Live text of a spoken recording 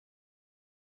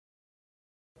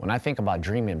When I think about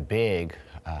dreaming big,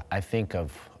 I think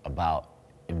about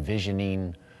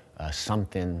envisioning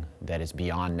something that is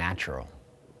beyond natural,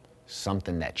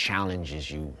 something that challenges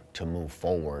you to move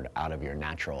forward out of your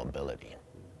natural ability.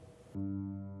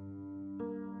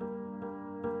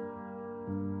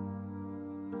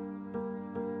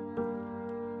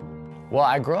 Well,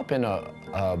 I grew up in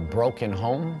a broken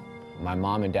home. My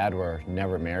mom and dad were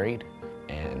never married,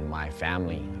 and my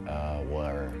family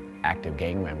were active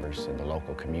gang members in the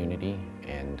local community.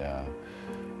 And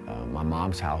my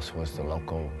mom's house was the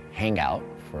local hangout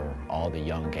for all the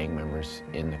young gang members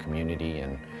in the community.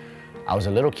 And I was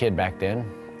a little kid back then.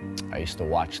 I used to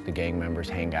watch the gang members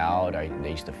hang out. They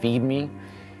used to feed me,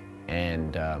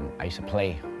 and I used to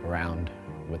play around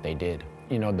what they did.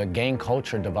 You know, the gang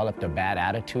culture developed a bad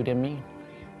attitude in me,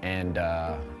 and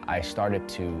I started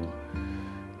to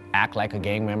act like a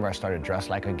gang member. I started to dress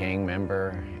like a gang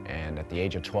member, and at the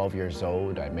age of 12 years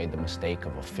old, I made the mistake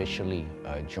of officially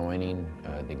joining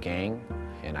the gang,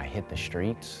 and I hit the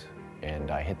streets, and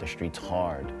I hit the streets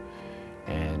hard.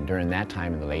 And during that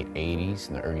time in the late 80s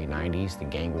and the early 90s, the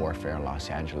gang warfare in Los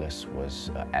Angeles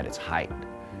was at its height.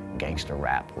 Gangster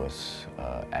rap was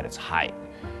at its height,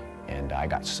 and I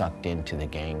got sucked into the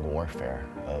gang warfare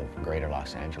of greater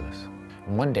Los Angeles.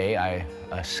 One day I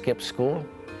skipped school,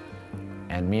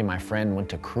 and me and my friend went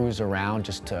to cruise around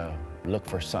just to look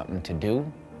for something to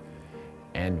do.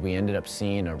 And we ended up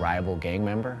seeing a rival gang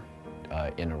member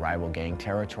in a rival gang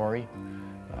territory,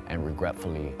 and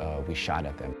regretfully, we shot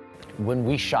at them. When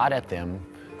we shot at them,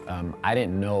 I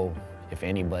didn't know if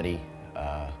anybody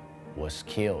was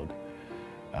killed.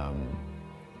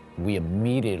 We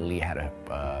immediately had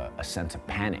a sense of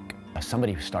panic.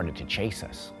 Somebody started to chase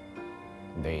us.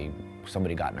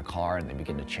 Somebody got in a car and they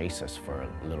began to chase us for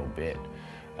a little bit.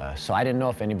 So I didn't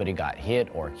know if anybody got hit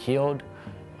or killed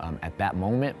at that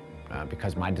moment,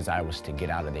 because my desire was to get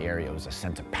out of the area. It was a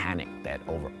sense of panic that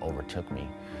overtook me,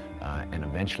 and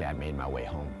eventually I made my way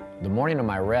home. The morning of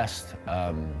my arrest,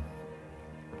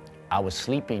 I was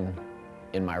sleeping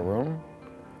in my room,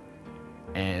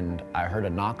 and I heard a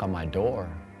knock on my door,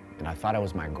 and I thought it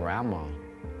was my grandma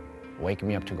waking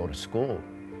me up to go to school.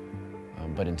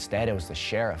 But instead, it was the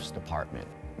sheriff's department.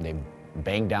 They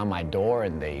banged down my door,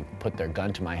 and they put their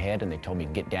gun to my head, and they told me,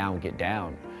 get down, get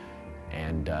down.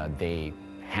 And they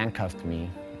handcuffed me,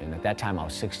 and at that time I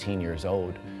was 16 years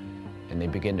old, and they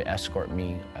began to escort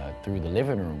me through the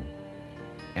living room.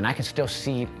 And I can still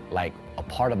see like a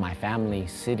part of my family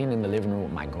sitting in the living room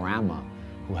with my grandma,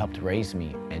 who helped raise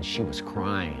me, and she was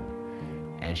crying.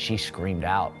 And she screamed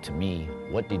out to me,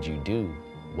 "What did you do?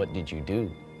 What did you do?"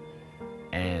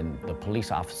 And the police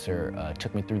officer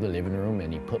took me through the living room,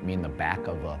 and he put me in the back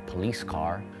of a police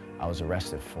car. I was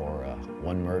arrested for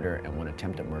one murder and one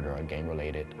attempted murder, a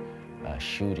gang-related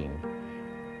shooting.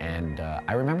 And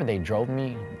I remember they drove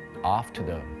me off to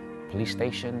the police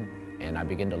station, and I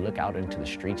began to look out into the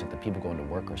streets at the people going to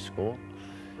work or school.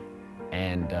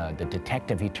 And the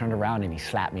detective, he turned around and he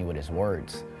slapped me with his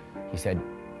words. He said,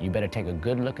 "You better take a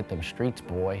good look at them streets,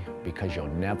 boy, because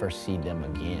you'll never see them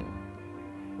again."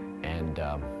 And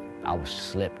I was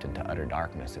slipped into utter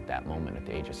darkness at that moment at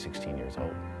the age of 16 years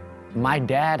old. My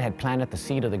dad had planted the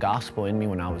seed of the gospel in me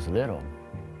when I was little.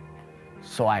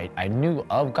 So I knew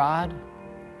of God.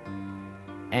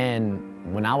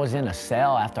 And when I was in a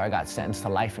cell after I got sentenced to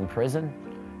life in prison,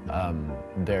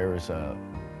 there was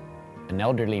an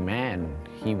elderly man.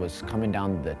 He was coming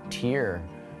down the tier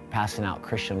passing out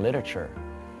Christian literature.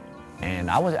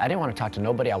 And I didn't want to talk to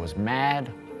nobody. I was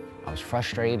mad. I was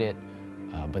frustrated.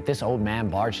 But this old man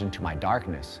barged into my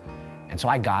darkness. And so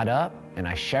I got up and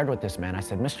I shared with this man. I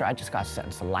said, "Mister, I just got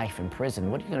sentenced to life in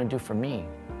prison. What are you going to do for me?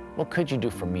 What could you do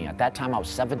for me?" At that time, I was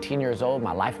 17 years old.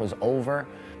 My life was over.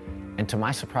 And to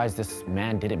my surprise, this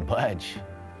man didn't budge.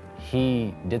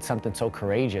 He did something so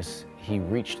courageous. He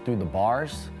reached through the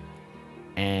bars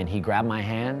and he grabbed my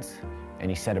hands and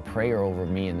he said a prayer over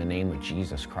me in the name of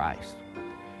Jesus Christ.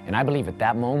 And I believe at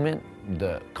that moment,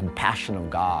 the compassion of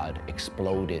God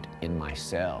exploded in my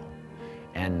cell.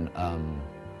 And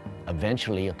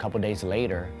eventually, a couple days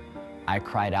later, I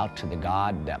cried out to the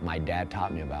God that my dad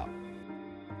taught me about.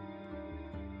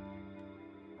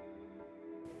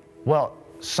 Well,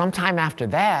 sometime after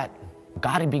that,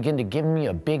 God had begun to give me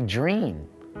a big dream,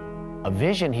 a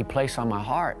vision he placed on my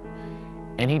heart.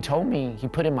 And he told me, he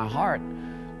put in my heart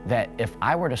that if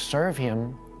I were to serve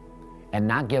him and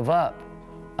not give up,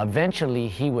 eventually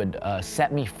he would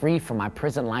set me free from my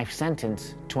prison life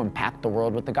sentence to impact the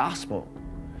world with the gospel.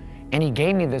 And he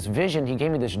gave me this vision, he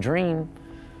gave me this dream,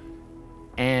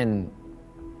 and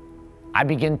I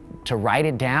began to write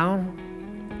it down.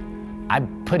 I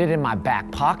put it in my back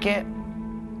pocket,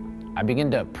 I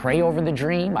began to pray over the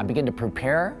dream. I began to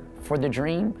prepare for the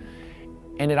dream.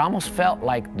 And it almost felt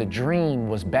like the dream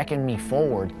was beckoning me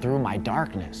forward through my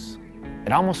darkness.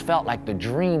 It almost felt like the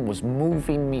dream was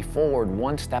moving me forward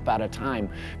one step at a time,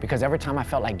 because every time I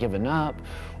felt like giving up,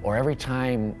 or every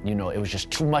time, you know, it was just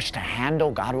too much to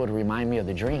handle, God would remind me of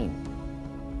the dream.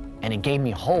 And it gave me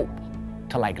hope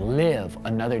to like live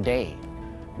another day.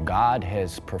 God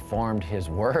has performed His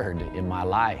word in my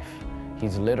life.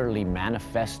 He's literally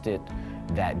manifested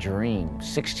that dream.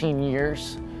 16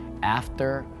 years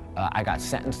after I got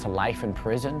sentenced to life in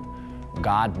prison,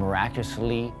 God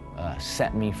miraculously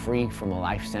set me free from a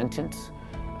life sentence,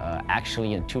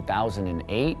 actually in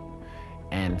 2008.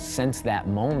 And since that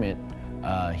moment,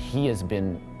 He has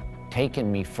been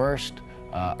taking me first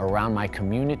around my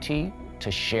community to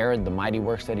share the mighty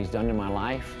works that He's done in my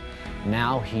life.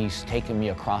 Now He's taken me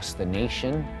across the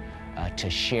nation to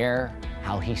share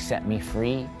how He set me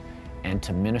free and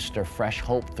to minister fresh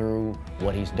hope through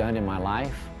what He's done in my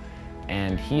life.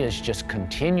 And He is just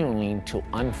continuing to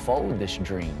unfold this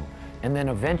dream. And then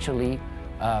eventually,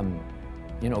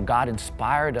 you know, God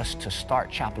inspired us to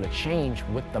start Chapel of Change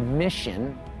with the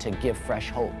mission to give fresh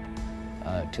hope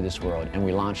to this world. And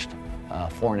we launched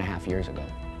 4.5 years ago.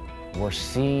 We're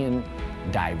seeing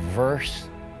diverse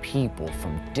people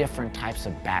from different types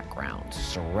of backgrounds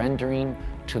surrendering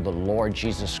to the Lord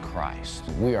Jesus Christ.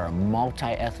 We are a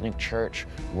multi-ethnic church.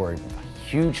 We're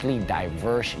hugely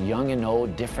diverse, young and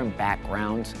old, different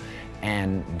backgrounds.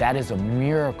 And that is a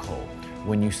miracle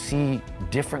when you see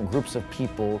different groups of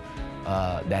people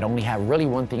that only have really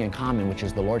one thing in common, which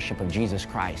is the Lordship of Jesus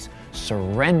Christ,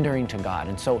 surrendering to God.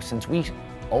 And so since we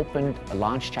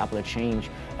launched Chapel of Change,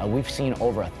 we've seen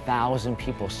over 1,000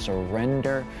 people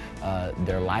surrender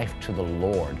their life to the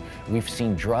Lord. We've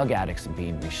seen drug addicts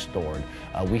being restored.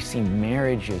 We've seen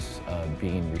marriages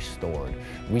being restored.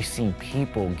 We've seen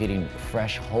people getting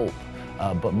fresh hope.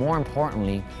 But more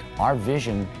importantly, our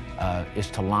vision is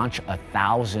to launch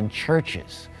 1,000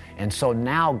 churches. And so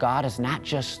now God is not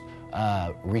just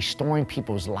restoring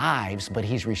people's lives, but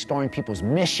He's restoring people's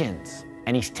missions.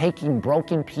 And He's taking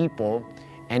broken people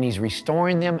and He's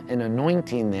restoring them and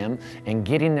anointing them and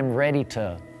getting them ready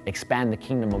to expand the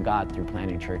kingdom of God through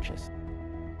planting churches.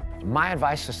 My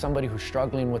advice to somebody who's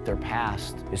struggling with their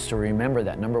past is to remember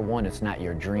that, number one, it's not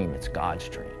your dream, it's God's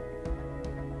dream.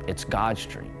 It's God's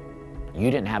dream. You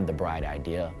didn't have the bright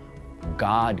idea.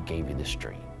 God gave you this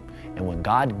dream. And when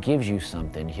God gives you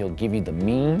something, He'll give you the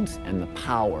means and the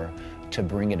power to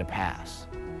bring it to pass.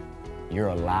 You're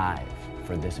alive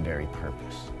for this very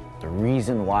purpose. The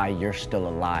reason why you're still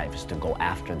alive is to go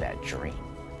after that dream.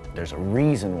 There's a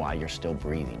reason why you're still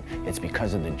breathing. It's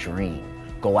because of the dream.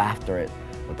 Go after it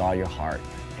with all your heart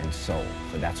and soul,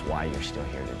 for that's why you're still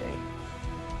here today.